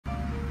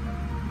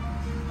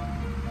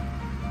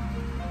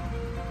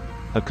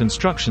A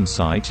construction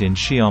site in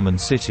Xiamen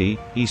City,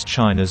 East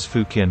China's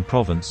Fujian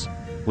province,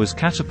 was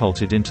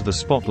catapulted into the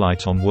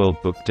spotlight on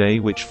World Book Day,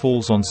 which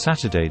falls on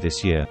Saturday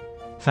this year,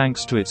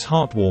 thanks to its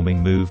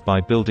heartwarming move by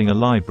building a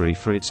library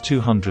for its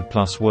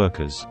 200-plus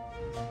workers.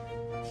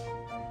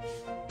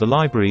 The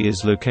library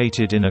is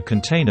located in a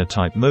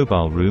container-type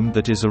mobile room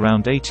that is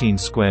around 18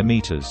 square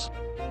meters.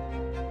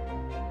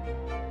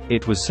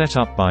 It was set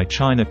up by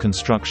China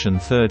Construction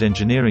Third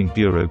Engineering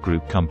Bureau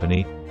Group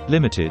Company,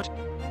 Limited,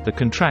 the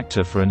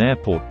contractor for an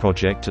airport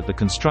project at the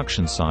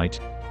construction site,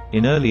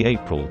 in early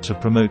April to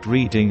promote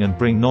reading and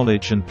bring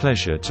knowledge and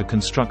pleasure to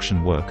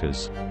construction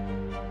workers.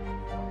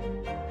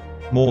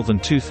 More than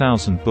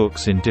 2,000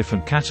 books in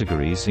different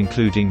categories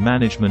including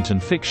management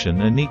and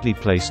fiction are neatly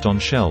placed on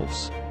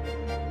shelves.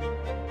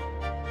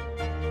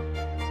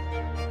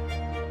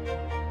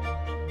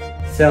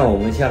 像我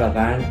们下了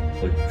班，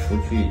我出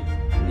去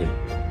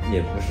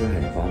也不是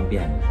很方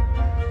便的。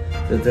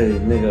就在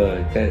那个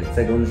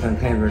在工地上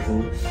看一本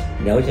书，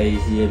了解一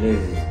些那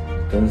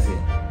东西，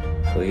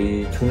可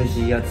以充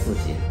实一下自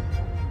己。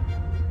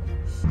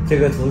这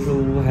个图书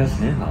屋还是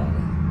很好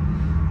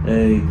的，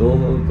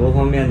各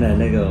方面的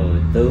那个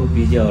都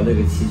比较那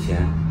个齐全，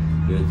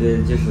有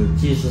的就是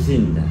技术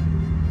性的，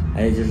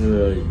还有就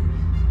是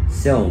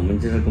像我们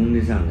这个工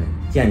地上的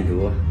建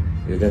筑。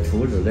 有的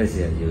图纸那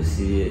些，有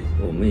些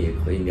我们也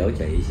可以了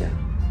解一下。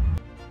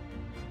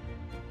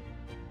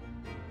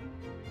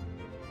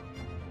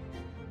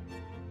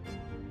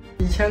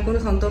以前工地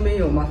上都没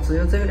有嘛，只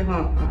有这个地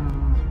方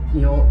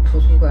有图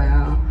书馆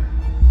呀，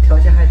条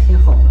件还挺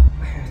好的。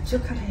哎呀，就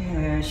看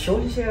那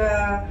休息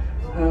啊，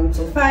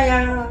煮饭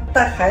呀，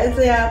带孩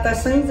子呀，带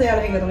孙子呀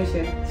那个东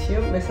西，其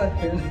实没事。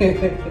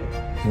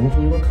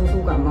有图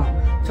书馆嘛，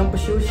想不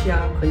休息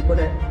啊，可以过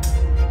来。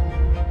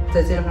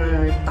 在这块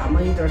打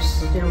磨一点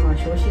时间嘛，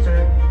休息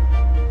点，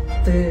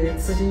对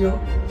自己有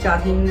家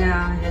庭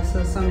啊，也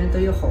是上面都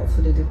有好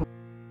处的地方。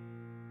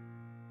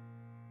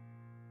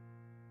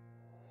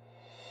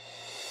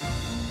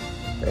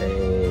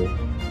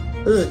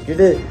都是觉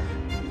得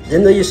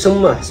人的一生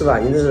嘛，是吧？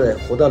你都是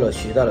活到了、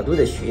学到了，都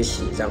得学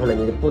习。然后呢，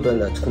你得不断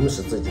的充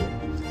实自己，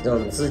让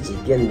自己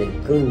变得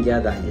更加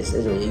的也是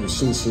那种也有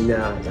信心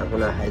啊。然后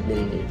呢，还能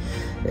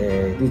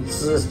对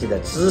自己的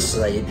知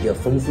识啊也比较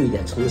丰富一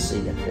点、充实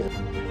一点。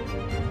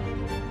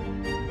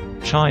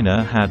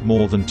 China had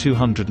more than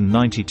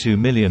 292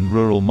 million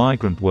rural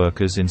migrant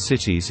workers in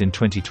cities in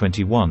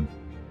 2021,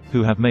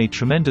 who have made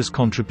tremendous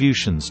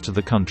contributions to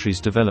the country's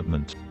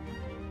development.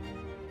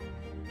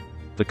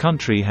 The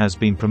country has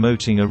been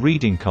promoting a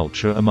reading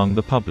culture among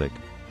the public.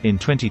 In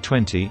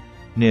 2020,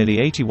 nearly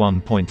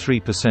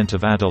 81.3%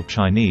 of adult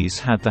Chinese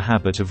had the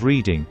habit of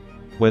reading,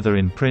 whether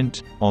in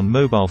print, on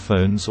mobile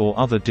phones or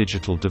other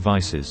digital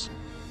devices.